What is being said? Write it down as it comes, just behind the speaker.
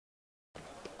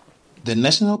The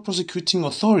National Prosecuting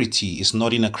Authority is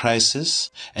not in a crisis,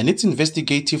 and its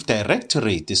Investigative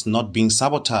Directorate is not being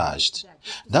sabotaged.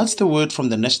 That's the word from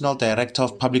the National Director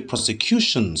of Public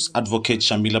Prosecutions, Advocate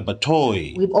Shamila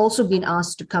Batohi. We've also been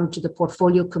asked to come to the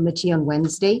Portfolio Committee on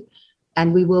Wednesday,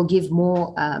 and we will give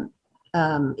more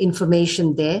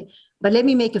information there. But let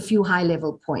me make a few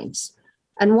high-level points.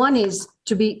 And one is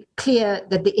to be clear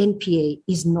that the NPA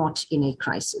is not in a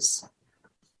crisis,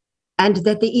 and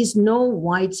that there is no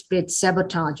widespread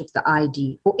sabotage of the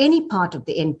ID or any part of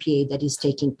the NPA that is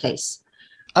taking place.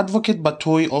 Advocate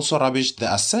Batohi also rubbished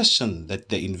the assertion that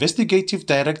the Investigative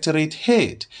Directorate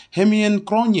head, Hermione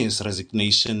Cronje's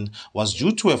resignation, was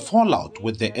due to a fallout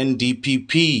with the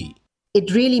NDPP.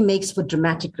 It really makes for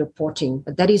dramatic reporting,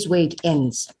 but that is where it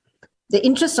ends. The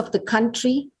interests of the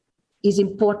country is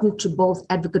important to both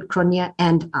Advocate Cronje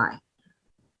and I.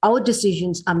 Our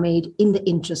decisions are made in the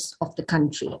interests of the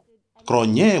country.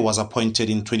 Cronje was appointed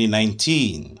in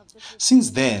 2019.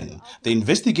 Since then, the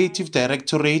Investigative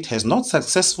Directorate has not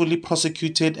successfully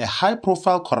prosecuted a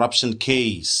high-profile corruption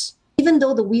case. Even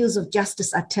though the wheels of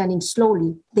justice are turning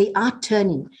slowly, they are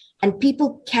turning, and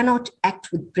people cannot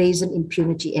act with brazen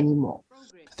impunity anymore.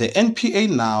 The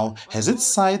NPA now has its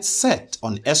sights set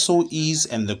on SOEs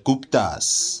and the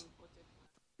Guptas.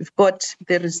 We've got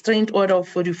the restraint order of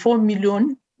 44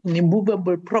 million in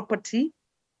immovable property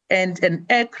and an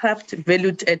aircraft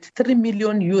valued at $3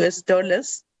 million US.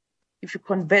 If you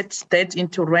convert that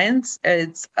into rands,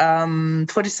 it's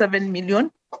 47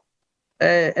 million.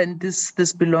 And this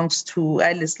belongs to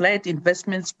Isles Light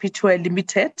Investments Pty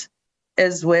Limited,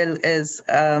 as well as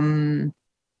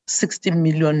 60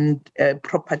 million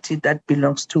property that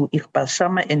belongs to Iqbal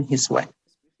Sharma and his wife.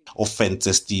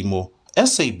 Offenses Timo,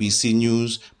 SABC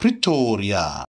News, Pretoria.